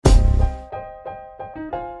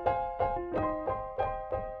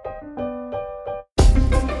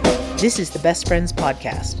This is the Best Friends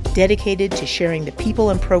Podcast, dedicated to sharing the people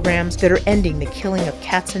and programs that are ending the killing of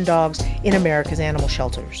cats and dogs in America's animal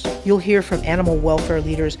shelters. You'll hear from animal welfare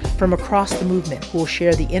leaders from across the movement who will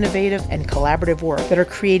share the innovative and collaborative work that are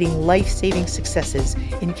creating life-saving successes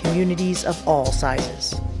in communities of all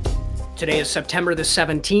sizes. Today is September the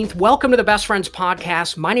 17th. Welcome to the Best Friends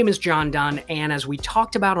Podcast. My name is John Dunn, and as we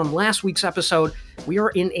talked about on last week's episode, we are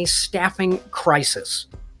in a staffing crisis.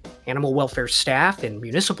 Animal welfare staff in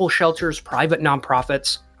municipal shelters, private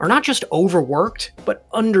nonprofits are not just overworked, but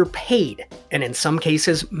underpaid, and in some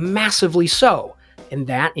cases, massively so. And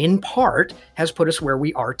that, in part, has put us where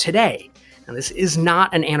we are today. Now, this is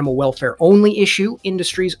not an animal welfare only issue.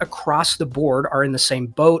 Industries across the board are in the same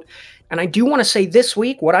boat. And I do want to say this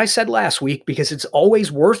week what I said last week, because it's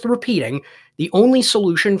always worth repeating. The only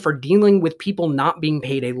solution for dealing with people not being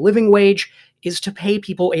paid a living wage is to pay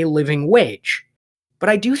people a living wage. But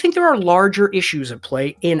I do think there are larger issues at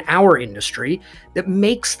play in our industry that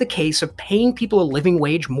makes the case of paying people a living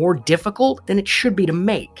wage more difficult than it should be to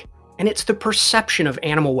make. And it's the perception of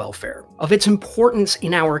animal welfare, of its importance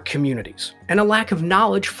in our communities, and a lack of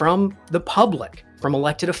knowledge from the public, from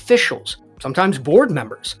elected officials, sometimes board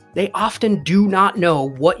members. They often do not know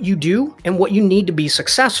what you do and what you need to be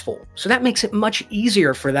successful. So that makes it much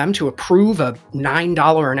easier for them to approve a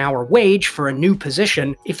 $9 an hour wage for a new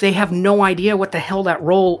position if they have no idea what the hell that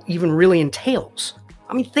role even really entails.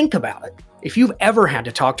 I mean, think about it. If you've ever had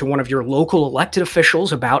to talk to one of your local elected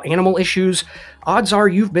officials about animal issues, odds are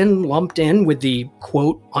you've been lumped in with the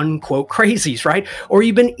quote unquote crazies, right? Or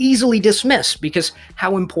you've been easily dismissed because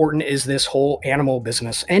how important is this whole animal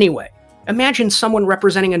business anyway? Imagine someone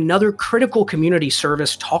representing another critical community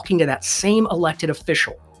service talking to that same elected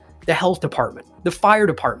official, the health department, the fire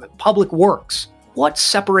department, public works. What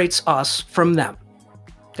separates us from them?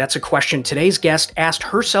 That's a question today's guest asked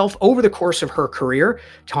herself over the course of her career.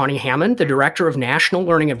 Tawny Hammond, the Director of National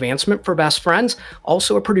Learning Advancement for Best Friends,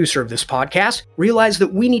 also a producer of this podcast, realized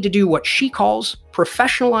that we need to do what she calls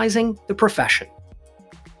professionalizing the profession.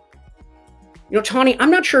 You know, Tawny, I'm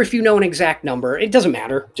not sure if you know an exact number. It doesn't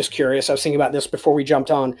matter. Just curious. I was thinking about this before we jumped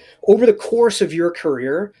on. Over the course of your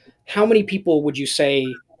career, how many people would you say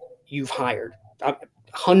you've hired?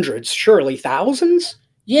 Hundreds, surely. Thousands?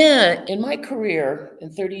 Yeah. In my career, in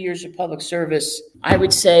 30 years of public service, I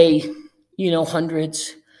would say,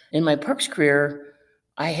 hundreds. In my parks career,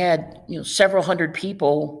 I had, several hundred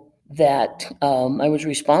people that I was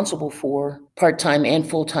responsible for, part-time and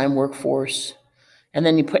full-time workforce. And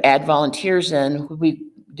then you add volunteers in. We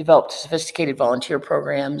developed sophisticated volunteer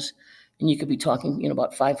programs, and you could be talking,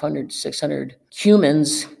 about 500, 600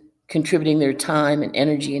 humans contributing their time and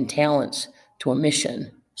energy and talents to a mission.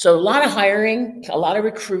 So a lot of hiring, a lot of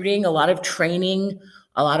recruiting, a lot of training,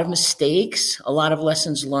 a lot of mistakes, a lot of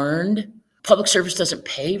lessons learned. Public service doesn't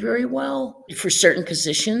pay very well for certain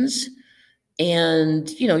positions. And,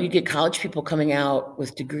 you get college people coming out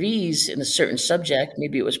with degrees in a certain subject.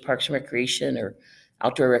 Maybe it was parks and recreation or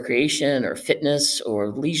outdoor recreation or fitness or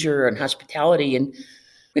leisure and hospitality. And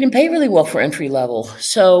we didn't pay really well for entry level.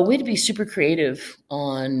 So we had to be super creative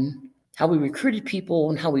on how we recruited people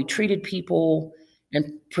and how we treated people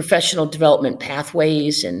and professional development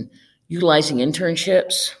pathways and utilizing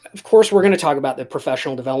internships. Of course, we're going to talk about the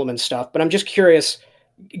professional development stuff, but I'm just curious,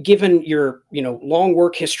 given your, long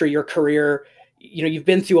work history, your career, you've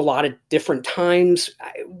been through a lot of different times.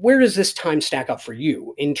 Where does this time stack up for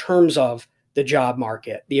you in terms of the job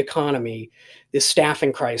market, the economy, this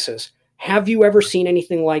staffing crisis? Have you ever seen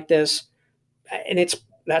anything like this? And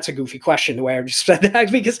that's a goofy question, the way I just said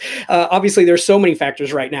that, because obviously there's so many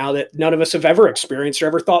factors right now that none of us have ever experienced or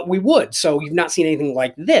ever thought we would. So you've not seen anything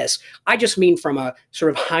like this. I just mean from a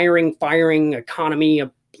sort of hiring, firing, economy,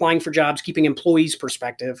 applying for jobs, keeping employees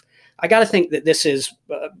perspective. I got to think that this is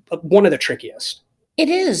one of the trickiest. It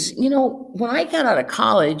is. When I got out of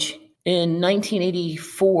college in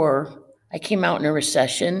 1984, I came out in a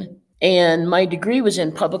recession, and my degree was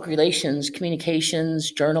in public relations, communications,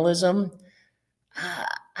 journalism.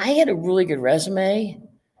 I had a really good resume,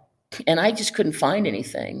 and I just couldn't find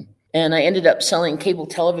anything. And I ended up selling cable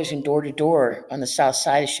television door to door on the south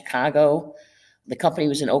side of Chicago. The company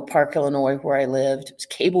was in Oak Park, Illinois, where I lived. It was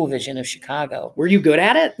Cablevision of Chicago. Were you good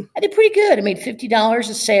at it? I did pretty good. I made $50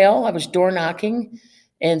 a sale. I was door knocking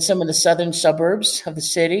in some of the southern suburbs of the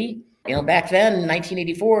city. Back then, in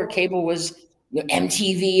 1984, cable was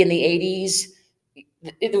MTV in the 80s.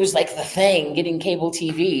 It was like the thing, getting cable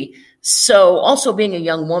TV. So also being a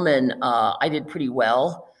young woman, I did pretty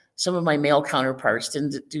well. Some of my male counterparts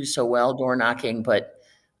didn't do so well door knocking, but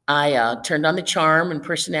I turned on the charm and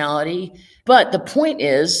personality. But the point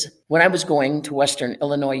is, when I was going to Western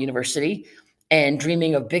Illinois University, and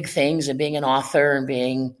dreaming of big things and being an author and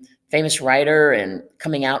being a famous writer and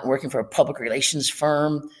coming out and working for a public relations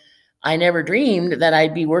firm, I never dreamed that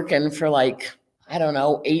I'd be working for like, I don't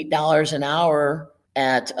know, $8 an hour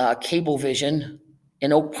at Cablevision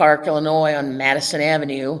in Oak Park, Illinois on Madison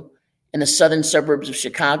Avenue in the southern suburbs of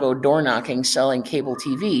Chicago, door knocking, selling cable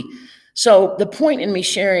TV. So the point in me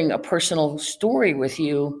sharing a personal story with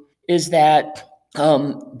you is that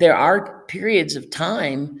there are periods of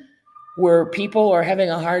time where people are having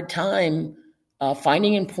a hard time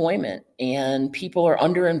finding employment, and people are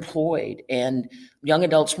underemployed, and young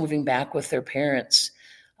adults moving back with their parents.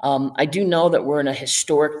 I do know that we're in a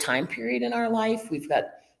historic time period in our life. We've got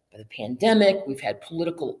the pandemic, we've had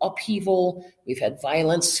political upheaval, we've had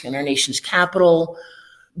violence in our nation's capital.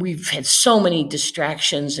 We've had so many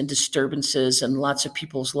distractions and disturbances, and lots of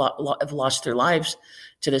people have lost their lives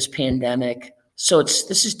to this pandemic. So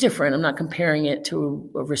this is different. I'm not comparing it to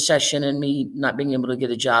a recession and me not being able to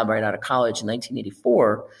get a job right out of college in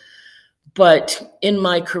 1984. But in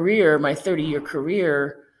my career, my 30-year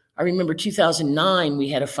career, I remember 2009, we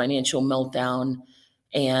had a financial meltdown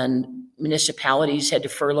and municipalities had to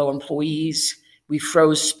furlough employees. We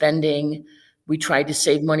froze spending. We tried to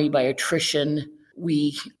save money by attrition.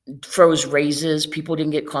 We froze raises. People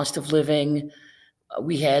didn't get cost of living.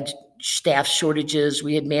 We had staff shortages.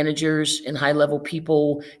 We had managers and high-level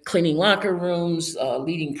people cleaning locker rooms,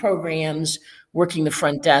 leading programs, working the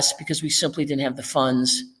front desk because we simply didn't have the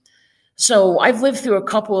funds. So I've lived through a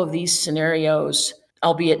couple of these scenarios,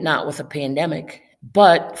 albeit not with a pandemic,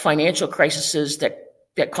 but financial crises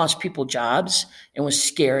that cost people jobs and was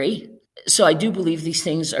scary. So I do believe these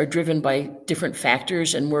things are driven by different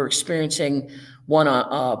factors, and we're experiencing one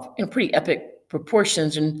in pretty epic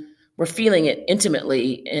proportions, and we're feeling it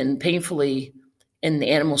intimately and painfully in the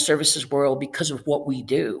animal services world because of what we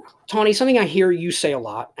do. Tawny, something I hear you say a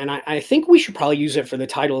lot, and I think we should probably use it for the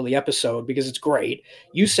title of the episode because it's great.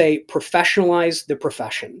 You say professionalize the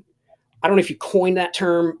profession. I don't know if you coined that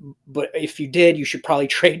term, but if you did, you should probably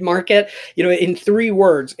trademark it. In 3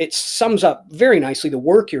 words, it sums up very nicely the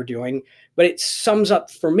work you're doing, but it sums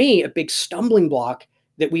up for me a big stumbling block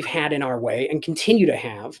that we've had in our way and continue to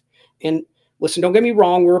have. And listen, don't get me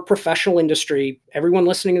wrong, we're a professional industry. Everyone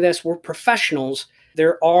listening to this, we're professionals.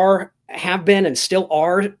 There have been and still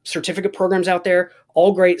are certificate programs out there,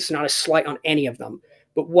 all great. It's not a slight on any of them.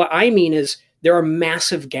 But what I mean is there are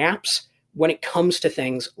massive gaps when it comes to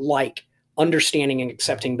things like understanding and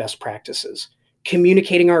accepting best practices,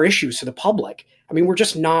 communicating our issues to the public. I mean, we're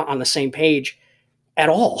just not on the same page at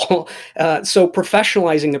all. So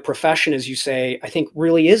professionalizing the profession, as you say, I think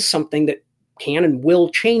really is something that can and will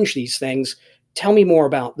change these things. Tell me more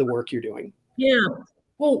about the work you're doing. Yeah.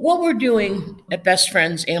 Well, what we're doing at Best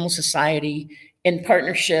Friends Animal Society in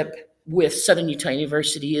partnership with Southern Utah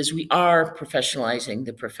University is we are professionalizing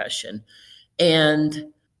the profession.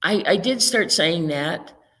 And I did start saying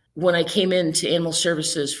that when I came into animal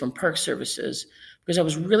services from Park Services, because I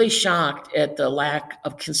was really shocked at the lack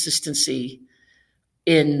of consistency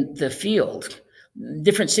in the field.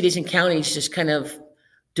 Different cities and counties just kind of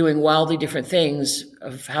doing wildly different things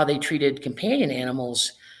of how they treated companion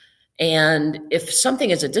animals. And if something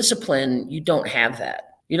is a discipline, you don't have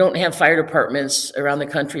that. You don't have fire departments around the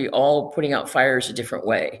country all putting out fires a different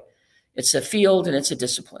way. It's a field and it's a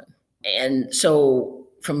discipline. And so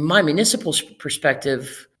from my municipal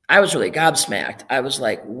perspective, I was really gobsmacked. I was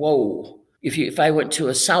like, whoa. If I went to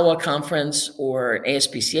a SAWA conference or an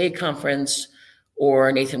ASPCA conference or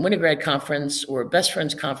a Nathan Winograd conference or a Best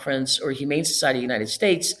Friends conference or Humane Society of the United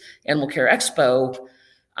States Animal Care Expo,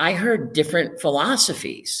 I heard different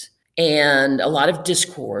philosophies and a lot of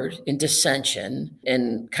discord and dissension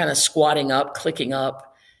and kind of squatting up, clicking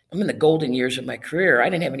up. I'm in the golden years of my career. I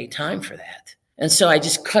didn't have any time for that. And so I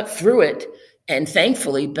just cut through it. And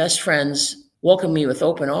thankfully, Best Friends welcomed me with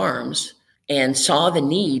open arms and saw the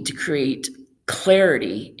need to create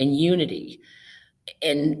clarity and unity.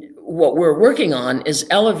 And what we're working on is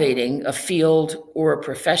elevating a field or a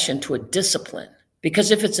profession to a discipline.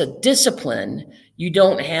 Because if it's a discipline, you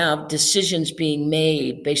don't have decisions being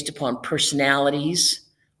made based upon personalities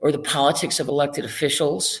or the politics of elected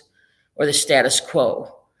officials or the status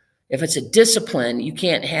quo. If it's a discipline, you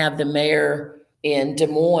can't have the mayor in Des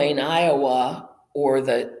Moines, Iowa, or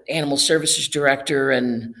the animal services director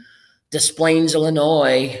in Des Plaines,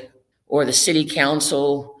 Illinois, or the city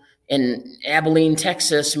council in Abilene,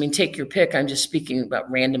 Texas. I mean, take your pick. I'm just speaking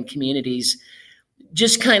about random communities.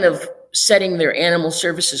 Just kind of setting their animal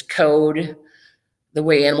services code, the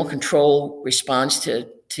way animal control responds to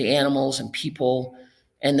animals and people,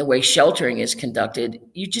 and the way sheltering is conducted.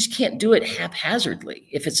 You just can't do it haphazardly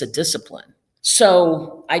if it's a discipline.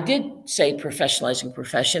 So I did say professionalizing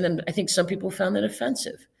profession, and I think some people found that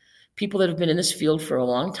offensive. People that have been in this field for a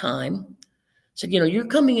long time said, you're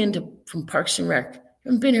coming from Parks and Rec. You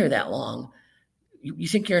haven't been here that long. You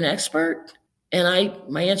think you're an expert? And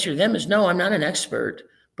my answer to them is, no, I'm not an expert,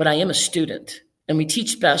 but I am a student. And we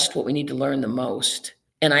teach best what we need to learn the most.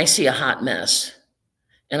 And I see a hot mess.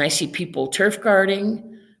 And I see people turf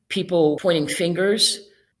guarding, people pointing fingers,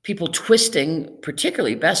 people twisting,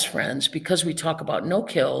 particularly best friends, because we talk about no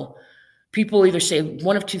kill. People either say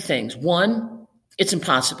one of two things. One, it's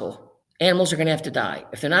impossible. Animals are going to have to die.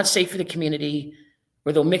 If they're not safe for the community,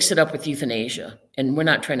 or they'll mix it up with euthanasia. And we're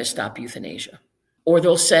not trying to stop euthanasia. Or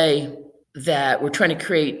they'll say that we're trying to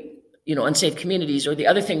create, unsafe communities. Or the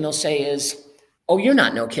other thing they'll say is, oh, you're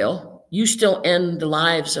not no kill. You still end the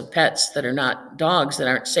lives of pets that are not dogs that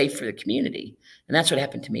aren't safe for the community. And that's what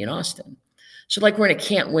happened to me in Austin. So we're in a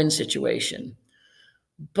can't win situation.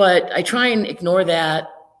 But I try and ignore that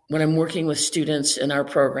when I'm working with students in our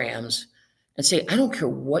programs and say, I don't care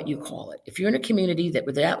what you call it. If you're in a community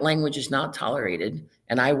where that language is not tolerated,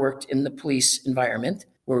 and I worked in the police environment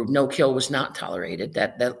where no kill was not tolerated,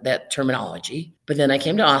 that terminology. But then I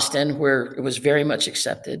came to Austin where it was very much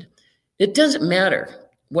accepted. It doesn't matter.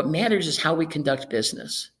 What matters is how we conduct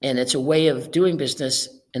business. And it's a way of doing business,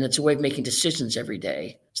 and it's a way of making decisions every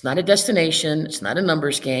day. It's not a destination. It's not a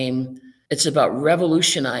numbers game. It's about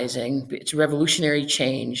revolutionizing. It's revolutionary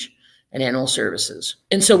change in animal services.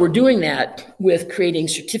 And so we're doing that with creating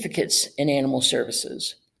certificates in animal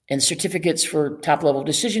services and certificates for top-level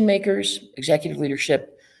decision makers, executive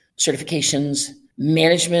leadership, certifications,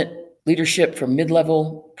 management leadership for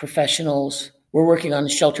mid-level professionals. We're working on the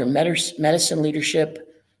shelter medicine leadership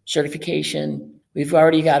certification. We've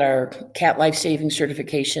already got our cat life-saving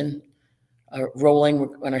certification rolling.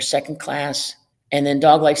 We're on our second class. And then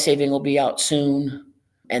dog life-saving will be out soon.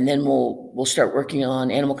 And then we'll start working on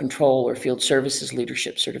animal control or field services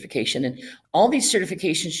leadership certification. And all these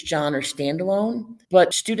certifications, John, are standalone,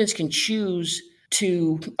 but students can choose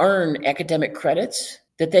to earn academic credits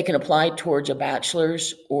that they can apply towards a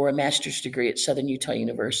bachelor's or a master's degree at Southern Utah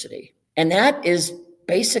University. And that is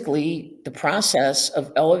basically the process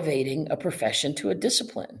of elevating a profession to a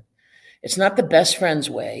discipline. It's not the best friend's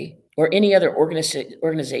way or any other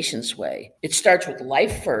organization's way. It starts with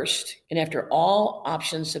life first, and after all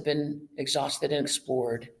options have been exhausted and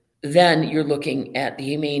explored, then you're looking at the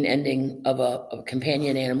humane ending of a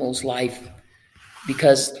companion animal's life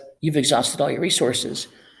because you've exhausted all your resources.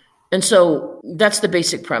 And so that's the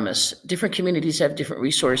basic premise. Different communities have different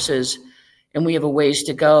resources, and we have a ways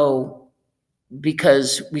to go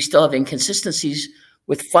because we still have inconsistencies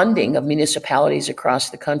with funding of municipalities across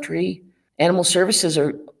the country. Animal services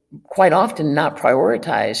are quite often not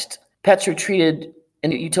prioritized. Pets are treated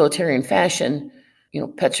in a utilitarian fashion.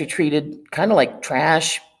 Pets are treated kind of like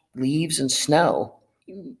trash, leaves, and snow.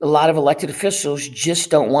 A lot of elected officials just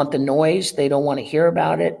don't want the noise. They don't want to hear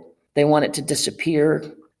about it. They want it to disappear.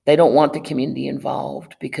 They don't want the community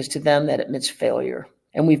involved because to them that admits failure.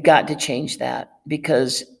 And we've got to change that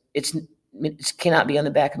because it cannot be on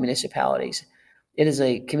the back of municipalities. It is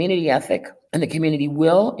a community ethic, and the community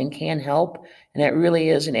will and can help. And that really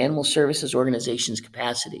is an animal services organization's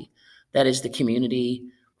capacity. That is the community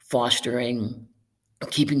fostering,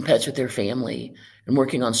 keeping pets with their family, and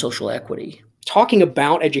working on social equity. Talking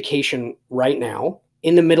about education right now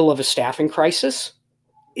in the middle of a staffing crisis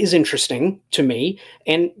is interesting to me.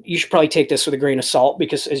 And you should probably take this with a grain of salt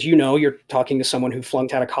because, as you know, you're talking to someone who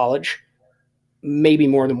flunked out of college maybe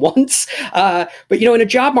more than once. But, in a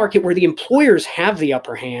job market where the employers have the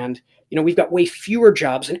upper hand, we've got way fewer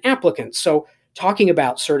jobs and applicants. So talking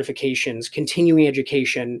about certifications, continuing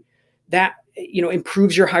education, that,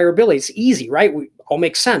 improves your hireability. It's easy, right? We all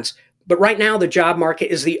make sense. But right now, the job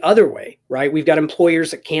market is the other way, right? We've got employers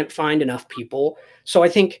that can't find enough people. So I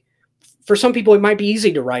think for some people, it might be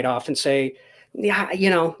easy to write off and say, yeah,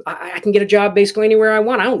 I can get a job basically anywhere I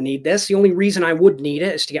want. I don't need this. The only reason I would need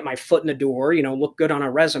it is to get my foot in the door, look good on a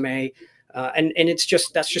resume. And that's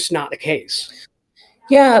just not the case.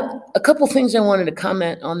 Yeah, a couple things I wanted to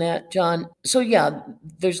comment on that, John. So yeah,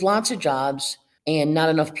 there's lots of jobs and not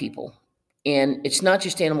enough people. And it's not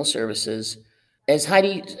just animal services. As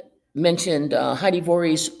Heidi mentioned, Heidi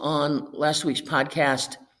Voorhees on last week's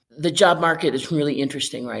podcast, the job market is really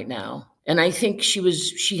interesting right now. And I think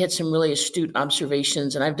she had some really astute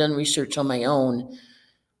observations, and I've done research on my own.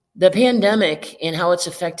 The pandemic and how it's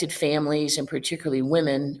affected families, and particularly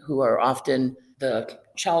women who are often the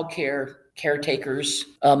childcare caretakers,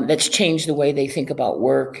 that's changed the way they think about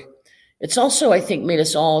work. It's also, I think, made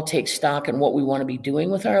us all take stock in what we want to be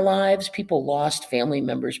doing with our lives. People lost family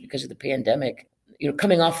members because of the pandemic.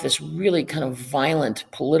 coming off this really kind of violent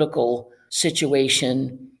political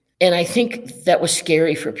situation. And I think that was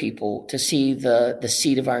scary for people to see the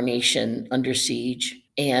seat of our nation under siege.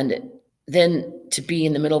 And then to be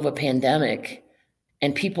in the middle of a pandemic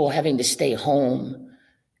and people having to stay home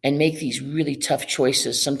and make these really tough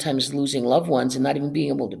choices, sometimes losing loved ones and not even being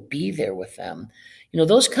able to be there with them.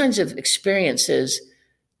 Those kinds of experiences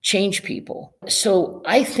change people. So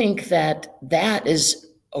I think that is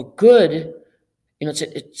a good,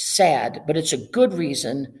 it's sad, but it's a good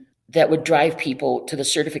reason that would drive people to the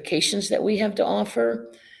certifications that we have to offer,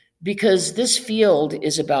 because this field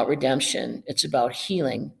is about redemption. It's about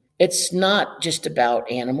healing. It's not just about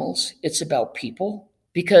animals. It's about people,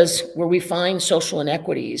 because where we find social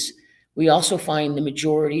inequities, we also find the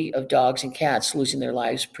majority of dogs and cats losing their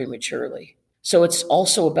lives prematurely. So it's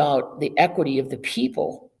also about the equity of the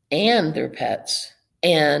people and their pets.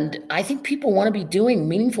 And I think people want to be doing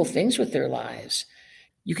meaningful things with their lives.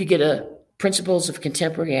 You could get a Principles of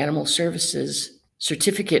Contemporary Animal Services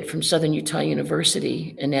certificate from Southern Utah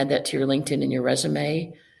University and add that to your LinkedIn and your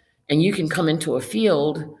resume. And you can come into a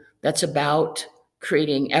field that's about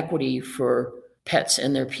creating equity for pets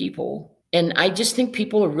and their people. And I just think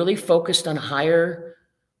people are really focused on higher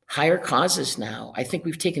causes now. I think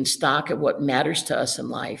we've taken stock at what matters to us in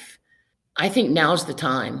life. I think now's the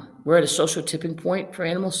time. We're at a social tipping point for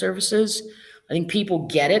animal services. I think people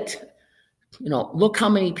get it. Look how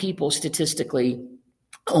many people statistically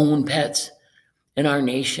own pets in our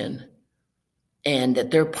nation, and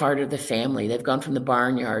that they're part of the family. They've gone from the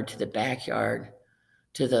barnyard to the backyard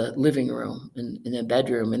to the living room and the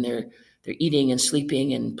bedroom, and they're eating and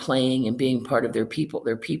sleeping and playing and being part of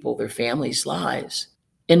their families' lives.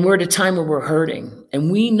 And we're at a time where we're hurting.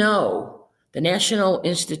 And we know the National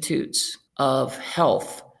Institutes of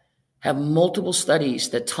Health have multiple studies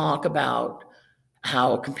that talk about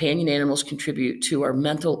how companion animals contribute to our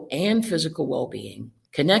mental and physical well-being,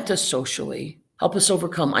 connect us socially, help us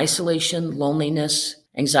overcome isolation, loneliness,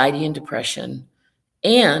 anxiety, and depression,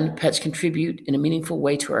 and pets contribute in a meaningful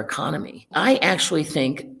way to our economy. I actually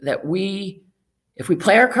think that if we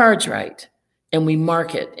play our cards right and we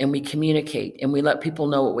market and we communicate and we let people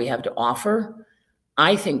know what we have to offer,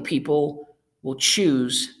 I think people will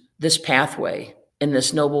choose this pathway and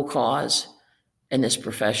this noble cause and this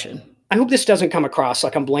profession. I hope this doesn't come across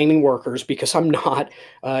like I'm blaming workers, because I'm not.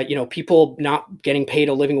 People not getting paid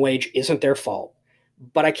a living wage isn't their fault.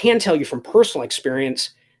 But I can tell you from personal experience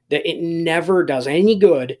that it never does any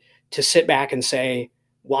good to sit back and say,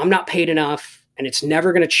 well, I'm not paid enough and it's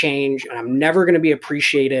never going to change and I'm never going to be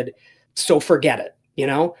appreciated, so forget it.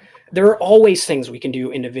 There are always things we can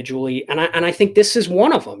do individually. And I think this is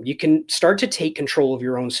one of them. You can start to take control of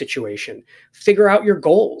your own situation, figure out your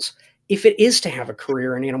goals. If it is to have a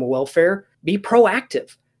career in animal welfare, be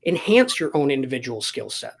proactive, enhance your own individual skill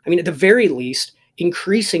set. At the very least,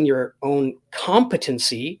 increasing your own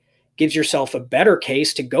competency gives yourself a better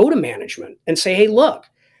case to go to management and say, hey, look,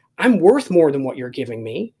 I'm worth more than what you're giving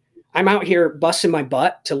me. I'm out here busting my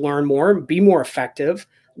butt to learn more, be more effective.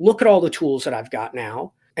 Look at all the tools that I've got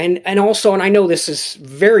now. And also, and I know this is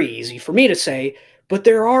very easy for me to say, but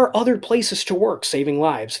there are other places to work saving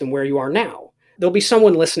lives than where you are now. There'll be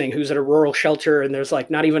someone listening who's at a rural shelter and there's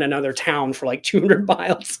not even another town for 200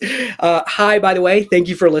 miles. Hi, by the way, thank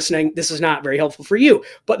you for listening. This is not very helpful for you,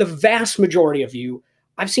 but the vast majority of you,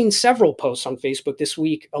 I've seen several posts on Facebook this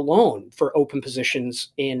week alone for open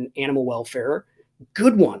positions in animal welfare.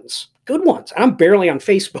 Good ones. And I'm barely on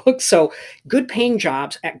Facebook. So good paying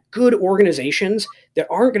jobs at good organizations that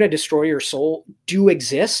aren't going to destroy your soul do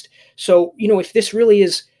exist. So, if this really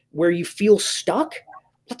is where you feel stuck,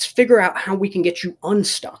 let's figure out how we can get you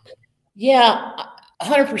unstuck. Yeah,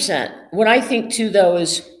 100%. What I think too, though,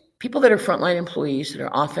 is people that are frontline employees that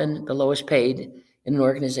are often the lowest paid in an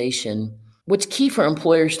organization. What's key for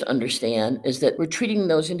employers to understand is that we're treating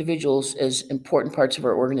those individuals as important parts of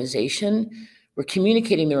our organization. We're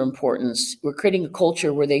communicating their importance. We're creating a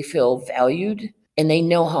culture where they feel valued and they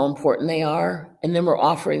know how important they are. And then we're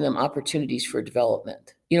offering them opportunities for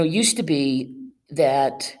development. It used to be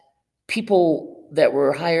that people that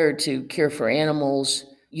were hired to care for animals,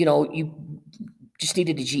 you just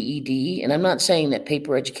needed a GED. And I'm not saying that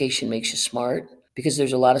paper education makes you smart, because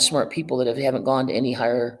there's a lot of smart people that haven't gone to any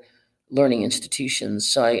higher learning institutions.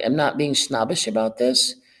 So I'm not being snobbish about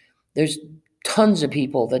this. There's tons of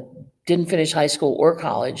people that didn't finish high school or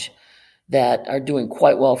college that are doing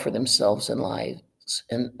quite well for themselves in lives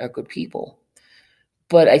and are good people.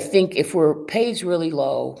 But I think if we're paid really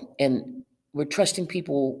low and we're trusting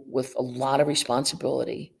people with a lot of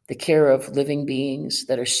responsibility, the care of living beings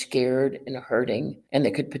that are scared and hurting and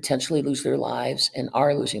that could potentially lose their lives and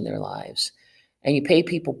are losing their lives, and you pay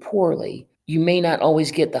people poorly, you may not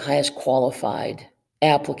always get the highest qualified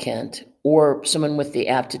applicant or someone with the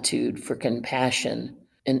aptitude for compassion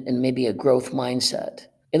and maybe a growth mindset.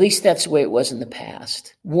 At least that's the way it was in the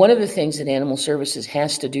past. One of the things that Animal Services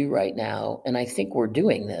has to do right now, and I think we're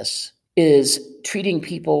doing this, is treating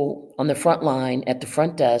people on the front line, at the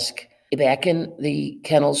front desk, back in the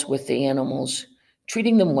kennels with the animals,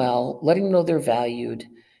 treating them well, letting them know they're valued,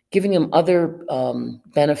 giving them other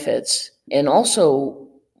benefits, and also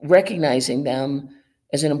recognizing them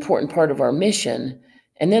as an important part of our mission,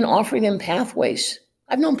 and then offering them pathways.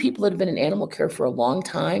 I've known people that have been in animal care for a long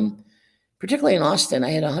time. Particularly in Austin, I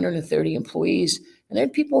had 130 employees, and there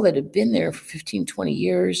had people that had been there for 15, 20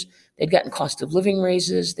 years. They'd gotten cost of living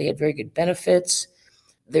raises. They had very good benefits.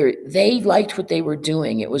 They liked what they were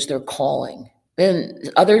doing. It was their calling. Then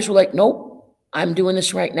others were like, nope, I'm doing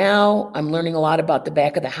this right now. I'm learning a lot about the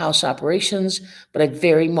back of the house operations, but I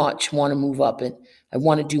very much want to move up and I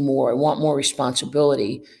want to do more. I want more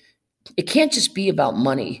responsibility. It can't just be about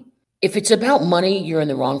money. If it's about money, you're in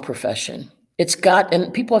the wrong profession.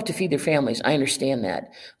 And people have to feed their families. I understand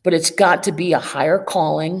that. But it's got to be a higher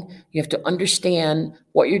calling. You have to understand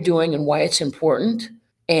what you're doing and why it's important.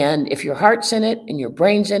 And if your heart's in it and your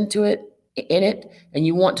brain's in it, and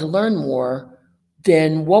you want to learn more,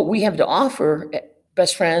 then what we have to offer at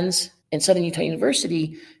Best Friends and Southern Utah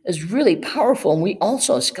University is really powerful. And we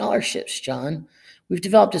also have scholarships, John. We've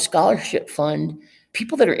developed a scholarship fund.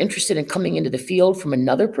 People that are interested in coming into the field from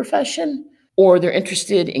another profession, or they're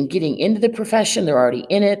interested in getting into the profession, they're already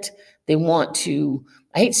in it. They want to,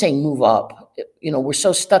 I hate saying move up. We're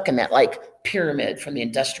so stuck in that like pyramid from the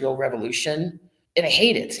Industrial Revolution. And I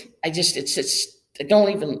hate it. I don't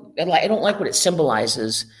like what it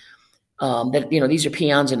symbolizes. These are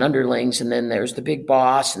peons and underlings, and then there's the big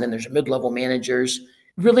boss, and then there's mid-level managers.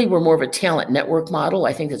 Really, we're more of a talent network model.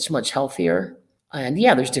 I think that's much healthier. And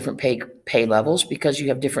yeah, there's different pay levels because you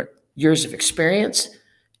have different years of experience,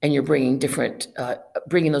 and you're bringing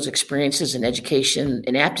bringing those experiences and education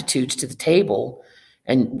and aptitudes to the table,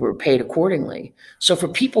 and we're paid accordingly. So for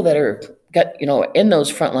people that are in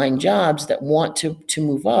those frontline jobs that want to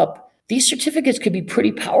move up, these certificates could be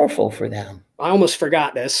pretty powerful for them. I almost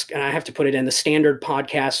forgot this, and I have to put it in the standard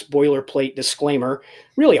podcast boilerplate disclaimer,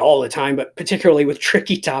 really all the time, but particularly with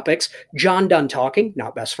tricky topics. John Dunn talking,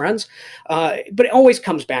 not Best Friends. But it always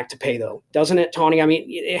comes back to pay, though, doesn't it, Tawny? I mean,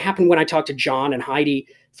 it happened when I talked to John and Heidi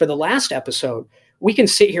for the last episode. We can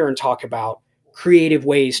sit here and talk about creative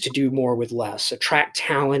ways to do more with less, attract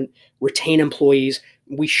talent, retain employees.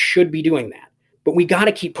 We should be doing that. But we got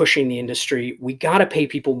to keep pushing the industry. We got to pay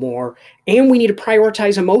people more, and we need to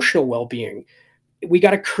prioritize emotional well-being. We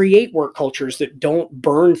got to create work cultures that don't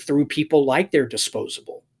burn through people like they're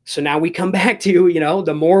disposable. So now we come back to,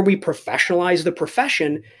 the more we professionalize the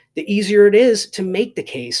profession, the easier it is to make the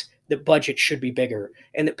case that budget should be bigger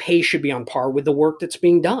and that pay should be on par with the work that's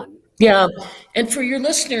being done. Yeah. And for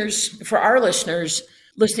our listeners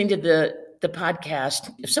listening to the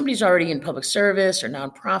podcast, if somebody's already in public service or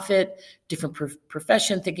nonprofit, different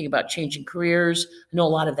profession, thinking about changing careers, I know a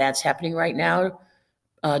lot of that's happening right now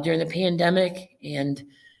during the pandemic. And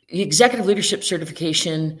the executive leadership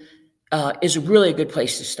certification is really a good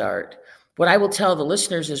place to start. What I will tell the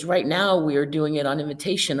listeners is right now we are doing it on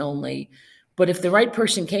invitation only. But if the right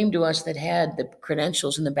person came to us that had the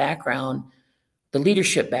credentials in the background, the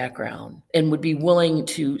leadership background, and would be willing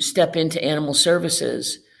to step into animal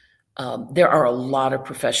services, there are a lot of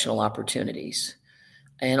professional opportunities.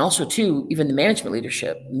 And also, too, even the management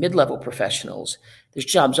leadership, mid-level professionals. There's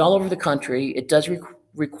jobs all over the country. It does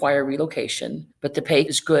require relocation, but the pay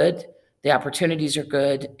is good, the opportunities are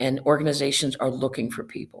good, and organizations are looking for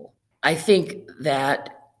people. I think that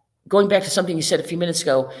going back to something you said a few minutes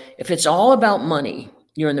ago, if it's all about money,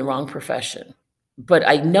 you're in the wrong profession. But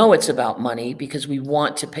I know it's about money because we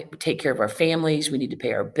want to take care of our families. We need to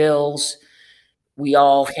pay our bills. We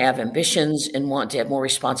all have ambitions and want to have more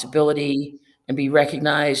responsibility and be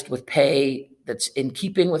recognized with pay that's in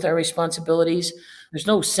keeping with our responsibilities. There's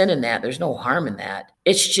no sin in that. There's no harm in that.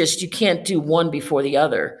 It's just you can't do one before the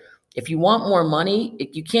other. If you want more money,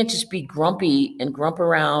 you can't just be grumpy and grump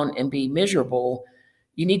around and be miserable.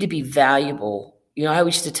 You need to be valuable. I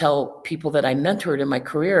always used to tell people that I mentored in my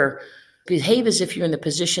career, behave as if you're in the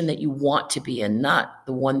position that you want to be in, not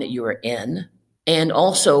the one that you are in. And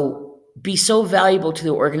also be so valuable to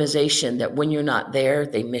the organization that when you're not there,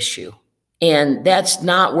 they miss you. And that's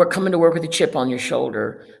not coming to work with a chip on your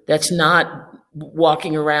shoulder. That's not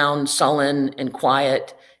walking around sullen and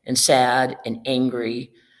quiet and sad and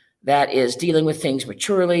angry. That is dealing with things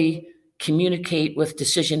maturely, communicate with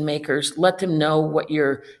decision makers, let them know what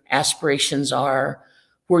your aspirations are,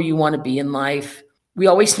 where you want to be in life. We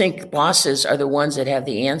always think bosses are the ones that have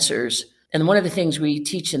the answers. And one of the things we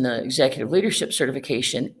teach in the executive leadership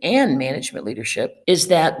certification and management leadership is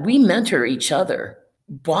that we mentor each other.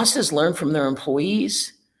 Bosses learn from their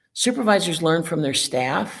employees. Supervisors learn from their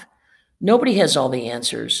staff. Nobody has all the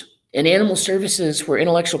answers. In animal services, where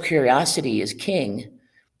intellectual curiosity is king,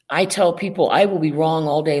 I tell people I will be wrong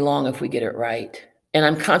all day long if we get it right. And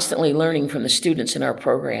I'm constantly learning from the students in our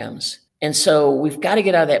programs. And so we've got to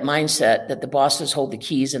get out of that mindset that the bosses hold the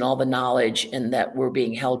keys and all the knowledge and that we're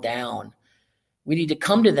being held down. We need to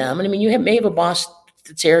come to them. And I mean, you may have a boss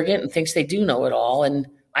that's arrogant and thinks they do know it all. And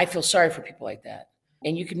I feel sorry for people like that.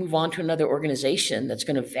 And you can move on to another organization that's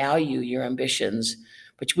going to value your ambitions.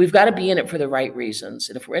 But we've got to be in it for the right reasons.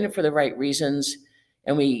 And if we're in it for the right reasons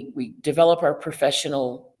and we develop our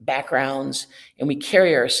professional backgrounds and we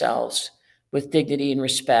carry ourselves with dignity and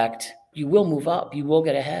respect, you will move up. You will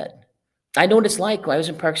get ahead. I know what it's like. I was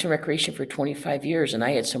in Parks and Recreation for 25 years, and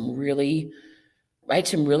I had some really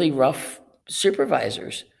rough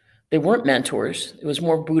supervisors. They weren't mentors. It was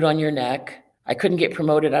more boot on your neck. I couldn't get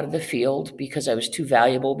promoted out of the field because I was too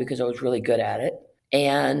valuable, because I was really good at it.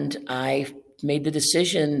 And I made the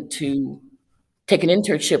decision to take an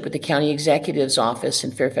internship with the county executive's office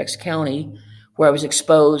in Fairfax County, where I was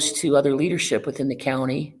exposed to other leadership within the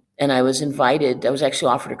county. And I was invited. I was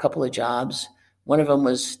actually offered a couple of jobs. One of them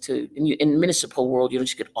was in the municipal world, you don't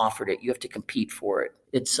just get offered it. You have to compete for it.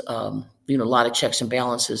 It's, a lot of checks and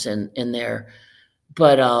balances in there.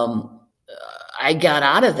 But I got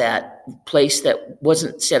out of that place that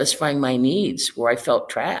wasn't satisfying my needs, where I felt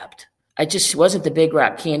trapped. I just wasn't the big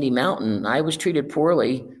rock candy mountain. I was treated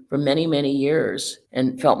poorly for many, many years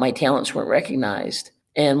and felt my talents weren't recognized.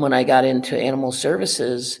 And when I got into animal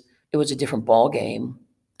services, it was a different ball game.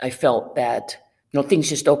 I felt that, things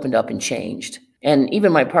just opened up and changed. And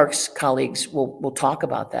even my parks colleagues will talk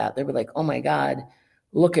about that. They were like, oh my God,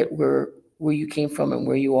 look at where you came from and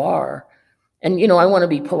where you are. And, I want to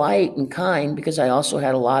be polite and kind because I also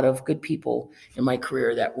had a lot of good people in my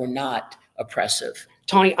career that were not oppressive.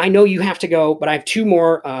 Tawny, I know you have to go, but I have two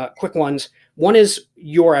more quick ones. One is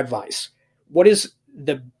your advice. What is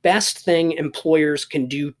the best thing employers can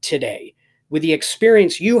do today? With the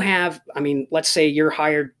experience you have, I mean, let's say you're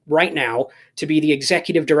hired right now to be the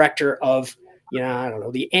executive director of,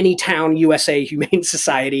 the Anytown USA Humane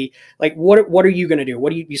Society. Like, what are you going to do?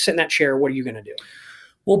 You sit in that chair, what are you going to do?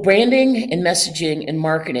 Well, branding and messaging and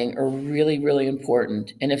marketing are really, really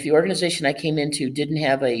important. And if the organization I came into didn't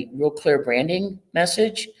have a real clear branding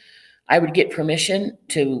message, I would get permission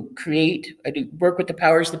to create. I'd work with the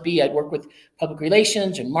powers that be. I'd work with public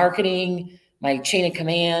relations and marketing, my chain of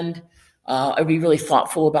command. I'd be really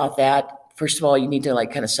thoughtful about that. First of all, you need to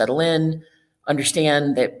kind of settle in,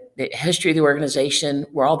 understand the history of the organization,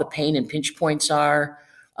 where all the pain and pinch points are,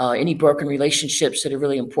 any broken relationships that are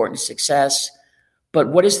really important to success. But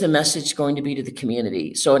what is the message going to be to the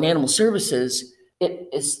community? So in animal services, it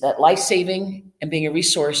is that life-saving and being a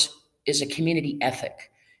resource is a community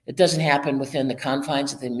ethic. It doesn't happen within the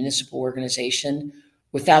confines of the municipal organization.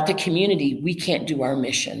 Without the community, we can't do our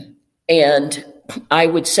mission. And I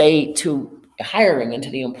would say to hiring and to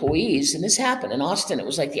the employees, and this happened in Austin, it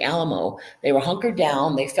was like the Alamo. They were hunkered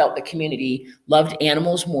down. They felt the community loved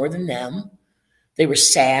animals more than them. They were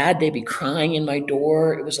sad. They'd be crying in my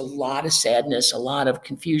door. It was a lot of sadness, a lot of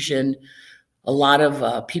confusion, a lot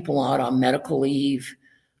of people out on medical leave,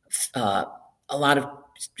 a lot of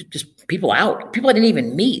just people out, people I didn't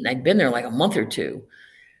even meet. And I'd been there like a month or two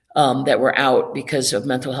that were out because of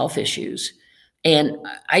mental health issues. And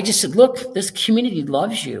I just said, look, this community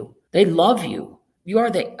loves you. They love you. You are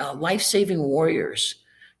the life-saving warriors.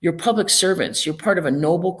 You're public servants. You're part of a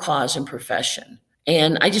noble cause and profession.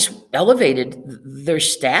 And I just elevated their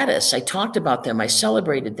status. I talked about them. I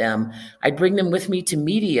celebrated them. I'd bring them with me to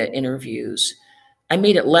media interviews. I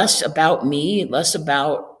made it less about me, less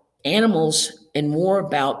about animals, and more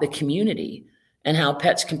about the community and how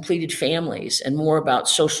pets completed families, and more about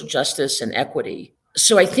social justice and equity.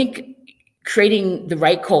 So I think creating the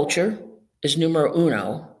right culture is numero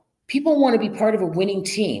uno. People want to be part of a winning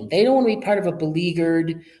team. They don't want to be part of a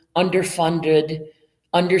beleaguered, underfunded,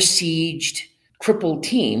 undersieged, crippled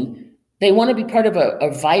team. They want to be part of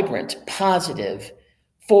a vibrant, positive,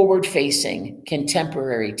 forward-facing,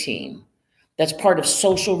 contemporary team that's part of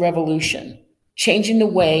social revolution, changing the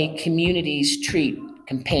way communities treat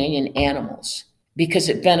companion animals because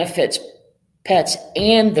it benefits pets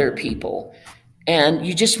and their people. And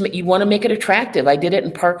you want to make it attractive. I did it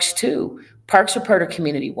in parks too. Parks are part of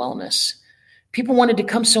community wellness. People wanted to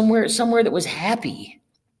come somewhere that was happy,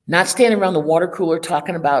 not standing around the water cooler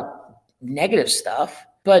talking about negative stuff.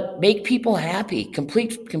 but make people happy,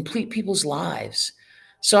 complete people's lives.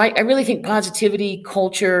 So I really think positivity,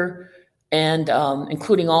 culture, and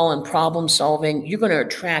including all in problem solving, you're going to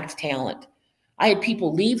attract talent. I had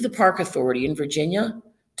people leave the park authority in Virginia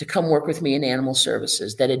to come work with me in animal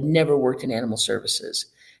services that had never worked in animal services.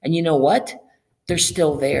 And you know what? They're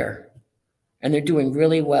still there and they're doing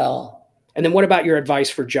really well. And then what about your advice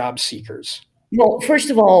for job seekers? Well, first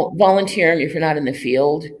of all, volunteering if you're not in the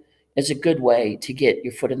field is a good way to get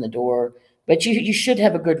your foot in the door. But you should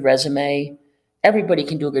have a good resume. Everybody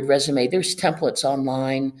can do a good resume. There's templates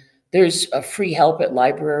online. There's free help at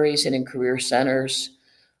libraries and in career centers.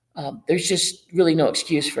 There's just really no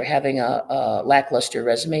excuse for having a lackluster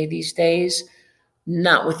resume these days,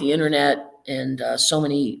 not with the internet and so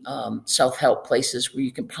many self-help places where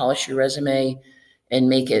you can polish your resume and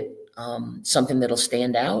make it something that'll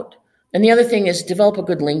stand out. And the other thing is develop a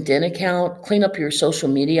good LinkedIn account, clean up your social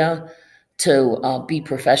media to be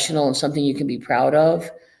professional and something you can be proud of.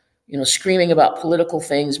 You know, screaming about political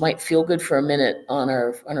things might feel good for a minute on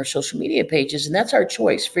our social media pages, and that's our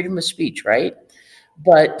choice, freedom of speech, right?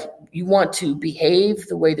 But you want to behave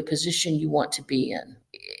the way the position you want to be in.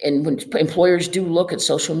 And when employers do look at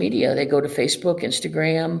social media, they go to Facebook,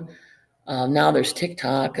 Instagram. Now there's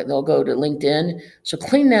TikTok. They'll go to LinkedIn. So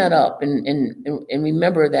clean that up and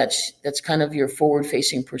remember that's kind of your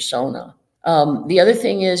forward-facing persona. The other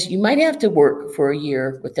thing is you might have to work for a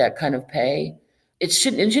year with that kind of pay. It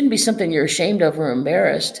shouldn't be something you're ashamed of or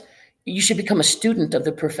embarrassed. You should become a student of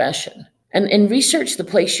the profession and research the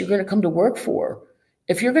place you're going to come to work for.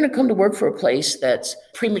 If you're going to come to work for a place that's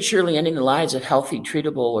prematurely ending the lives of healthy,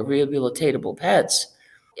 treatable, or rehabilitatable pets,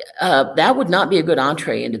 that would not be a good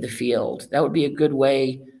entree into the field. That would be a good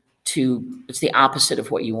way it's the opposite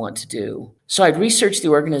of what you want to do. So I'd research the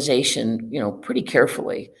organization, pretty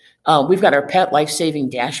carefully. We've got our pet life-saving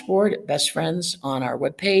dashboard at Best Friends on our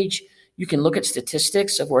webpage. You can look at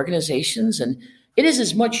statistics of organizations, and it is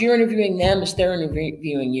as much you're interviewing them as they're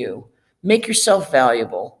interviewing you. Make yourself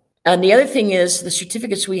valuable. And the other thing is the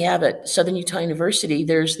certificates we have at Southern Utah University.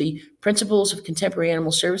 There's the Principles of Contemporary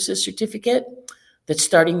Animal Services certificate that's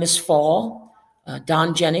starting this fall.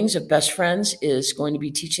 Don Jennings of Best Friends is going to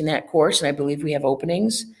be teaching that course, and I believe we have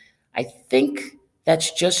openings. I think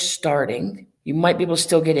that's just starting. You might be able to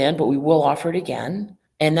still get in, but we will offer it again.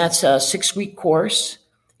 And that's a 6-week course,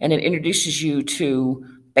 and it introduces you to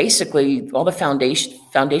basically all the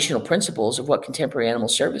foundational principles of what contemporary animal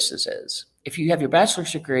services is. If you have your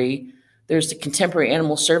bachelor's degree, there's the Contemporary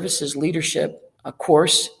Animal Services Leadership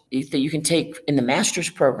course that you can take in the master's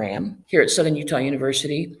program here at Southern Utah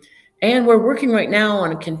University. And we're working right now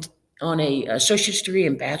on a associate's degree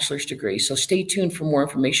and bachelor's degree. So stay tuned for more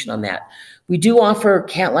information on that. We do offer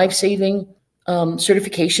cat life-saving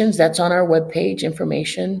certifications. That's on our webpage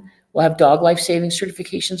information. We'll have dog life-saving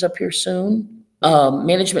certifications up here soon.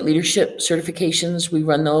 Management leadership certifications, we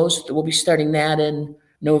run those. We'll be starting that in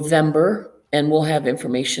November, and we'll have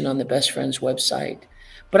information on the Best Friends website.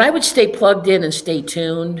 But I would stay plugged in and stay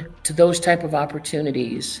tuned to those type of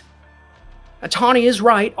opportunities. Tawny is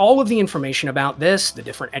right. All of the information about this, the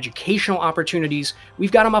different educational opportunities,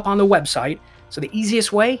 we've got them up on the website. So the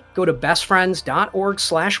easiest way, go to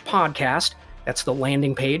bestfriends.org/podcast. That's the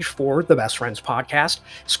landing page for the Best Friends podcast.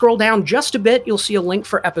 Scroll down just a bit. You'll see a link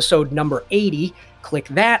for episode number 80. Click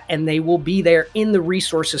that, and they will be there in the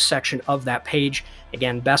resources section of that page.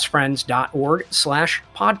 Again,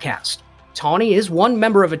 bestfriends.org/podcast. Tawny is one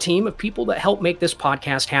member of a team of people that help make this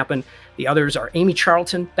podcast happen. The others are Amy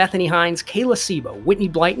Charlton, Bethany Hines, Kayla Sebo, Whitney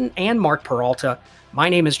Blyton, and Mark Peralta. My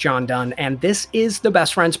name is John Dunn, and this is the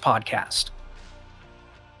Best Friends podcast.